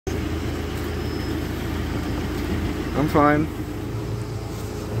I'm fine.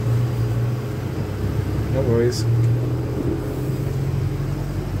 No worries.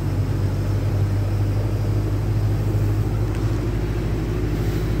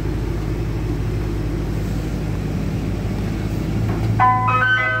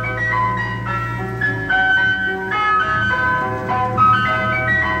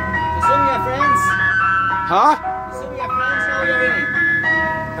 Huh? Some of your friends know you're in.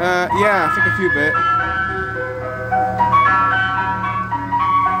 Yeah, I think a few bit.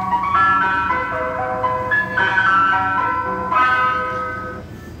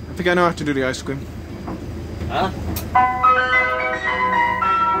 I think I know how to do the ice cream. Huh?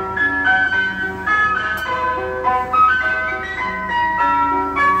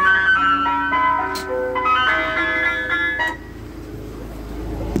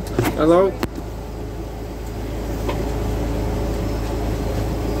 Hello?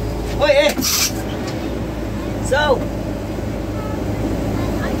 Oh yeah. So.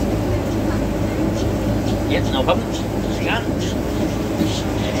 Yeah, no problem. Hang on.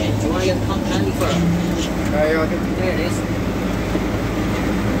 Do you want to get the cotton candy for her? Yeah, I'll get There it is.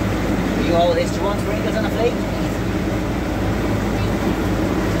 Will you hold this? Do you want sprinkles on a plate?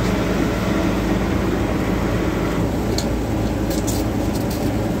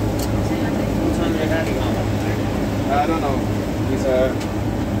 What time did daddy go home? I don't know. He's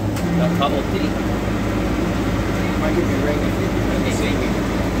Got caught up, did he? might give me a ring if you see me.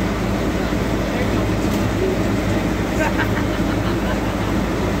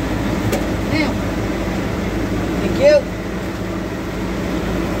 Now. Thank you.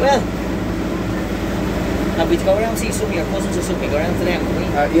 Well, have we to go around and see some of your cousins or something? Go around to them, will we?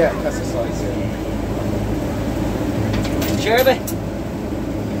 Yeah, that's the size, yeah. Sherbet.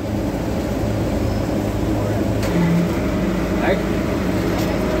 Right.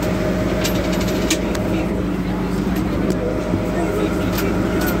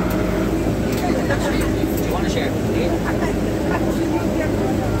 Do you want to share?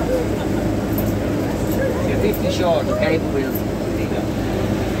 You're 50 short, okay, but we'll there you go.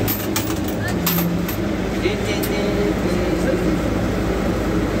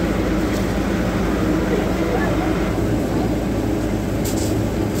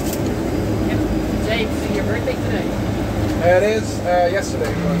 James, is it your birthday today? It is.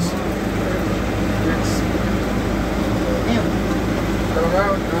 Yesterday it was. Yes. I'm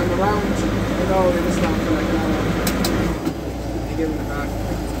around, you know, in this town for like an hour. He gave me the back.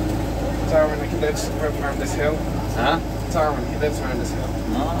 Tarwin, like, he lives around this hill. Huh? Tarwin, he lives around this hill.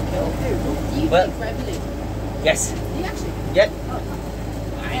 Oh, okay. Do you Well- take Revolut? Yes. Do you actually? Yep.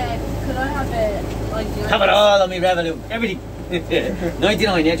 Could I have a, like, the Have it all on me Revolut. Everything.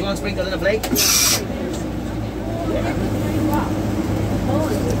 99, yeah? Do you want sprinkles on a plate?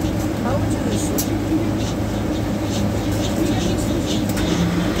 How would you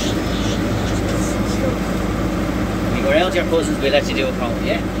You go around to your cousins, we'll let you do a promo,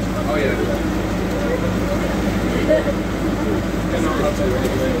 yeah? Oh, yeah. Yeah, no, that's it,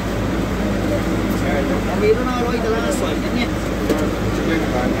 anyway. And you done alright the last time, didn't you? It's a big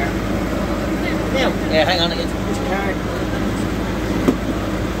van, yeah. Now, yeah, hang on again.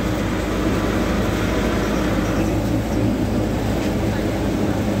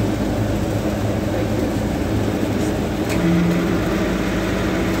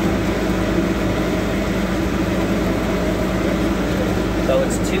 So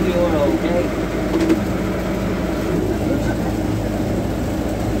it's €2, okay?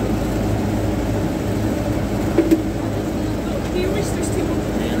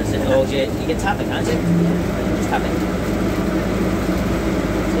 Oh, you can tap it, can't you? Just tap it.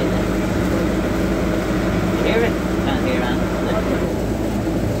 That's it then. You hear it? Can't hear it.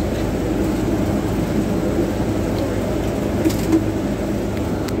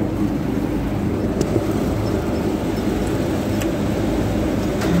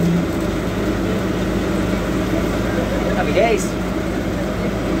 Happy days.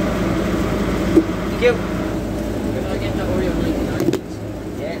 Thank you. Could I get the Oreo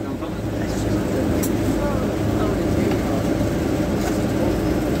 99? Yeah, no problem.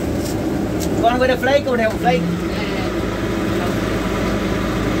 You want with a flake or without a flake?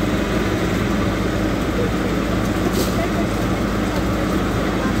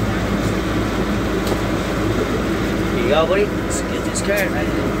 Here you go, buddy. Let's get this card right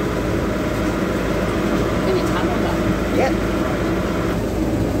now. Can you tap on that? Yeah.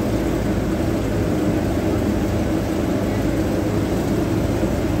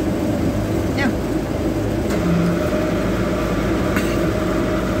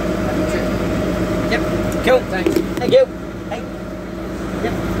 Cool. Thanks. Thank you. Hey.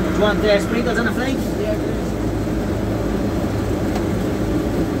 Yep. Do you want sprinkles on a flake? Yeah, please.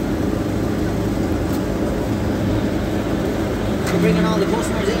 bringing all the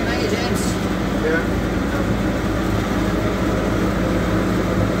customers in, are you, James? Yeah.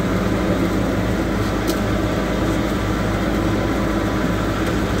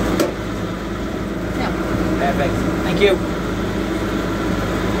 Perfect. Thank you.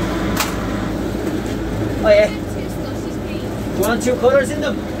 Oh yeah. Two slushies, please. Do you want 2 colours in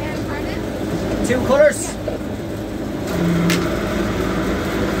them? Pardon? 2 colours?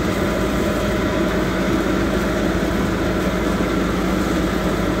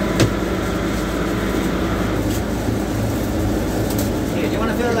 Here, do you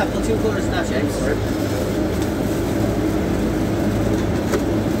want to fill that? Put 2 colours in that, James.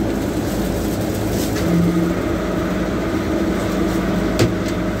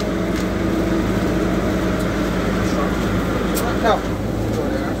 No.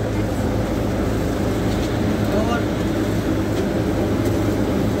 Go on.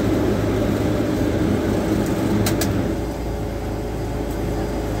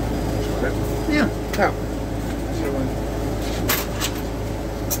 Yeah. No.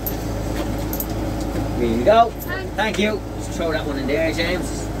 Here you go. Thanks. Thank you. Just throw that one in there,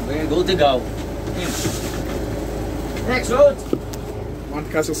 James. We're good to go. Next road. On to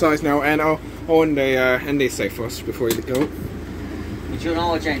Castle Size now, and and they say first before you go. But you know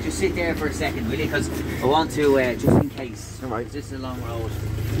what, James, just sit there for a second, will you? Because I want to, just in case. Alright. This is a long road.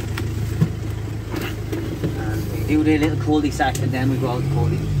 And we do the little cul-de-sac, and then we go out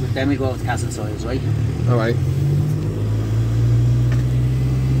to then we go out to Castle Size, right? Alright.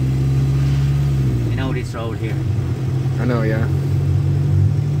 You know this road here. I know, yeah.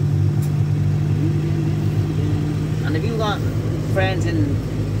 And have you got friends in,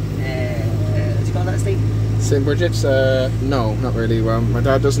 what do you call that, Steve? St. Bridget's? No, not really. Well, my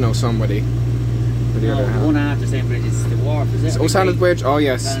dad does know somebody. But the No, other the half. one after St. Bridget's, the wharf, is it? Oh, Sanders Bridge? Oh,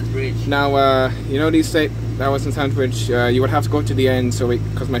 yes. Sanders Bridge. Now, you know these state that was in Sanders Bridge, you would have to go to the end, so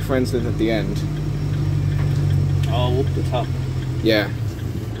because my friends live at the end. Oh, up the top. Yeah.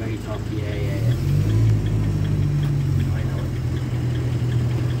 Very top, yeah. I know it.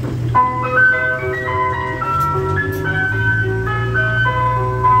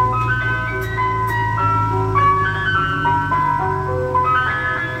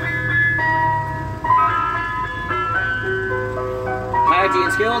 Party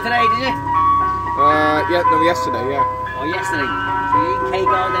in school today, did you? Yeah, no, yesterday, yeah. Oh, yesterday. So you ate cake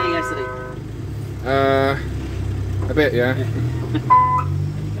all day yesterday? A bit, yeah.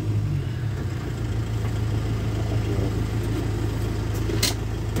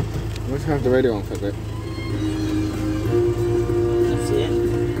 Let's have the radio on for a bit. That's it.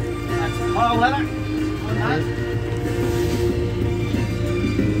 That's Paul Weather. On that.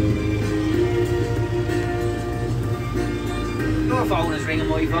 Your phone is ringing,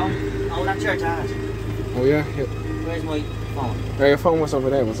 my phone. Oh, that's your dad. Oh, yeah? Yeah. Where's my phone? Your phone was over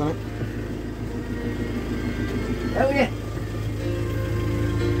there, wasn't it? Oh, yeah.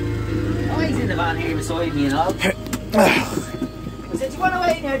 Oh, he's in the van here beside me, you know. I said, do you want to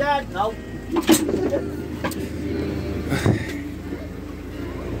wait in here, Dad? No.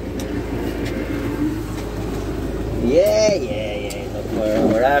 Yeah.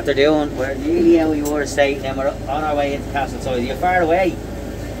 Look, we're after doing, we're nearly out of your estate and we're on our way into Castle Size. You're far away.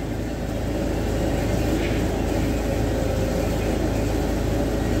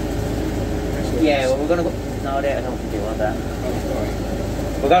 Yeah, well, we're going to go. No, I don't think they want that.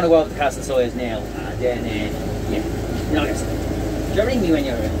 We're going to go up to Castle Size now, and then, yeah. No, yes. Just ring me when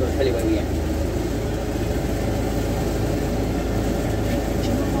you're around, I'll tell you where we are. Do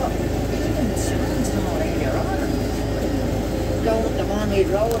you know what? Even Sandstone earlier on, going up the man-made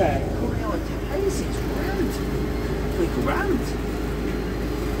road there, coming out to house, it's grand. Like grand.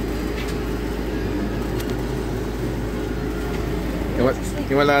 You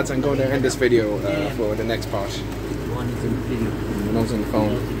know what, lads, I'm going to end this video for the next part. One is in the video. When I was on the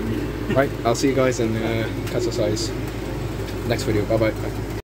phone. Right, I'll see you guys in Castle Size. Next video. Bye bye.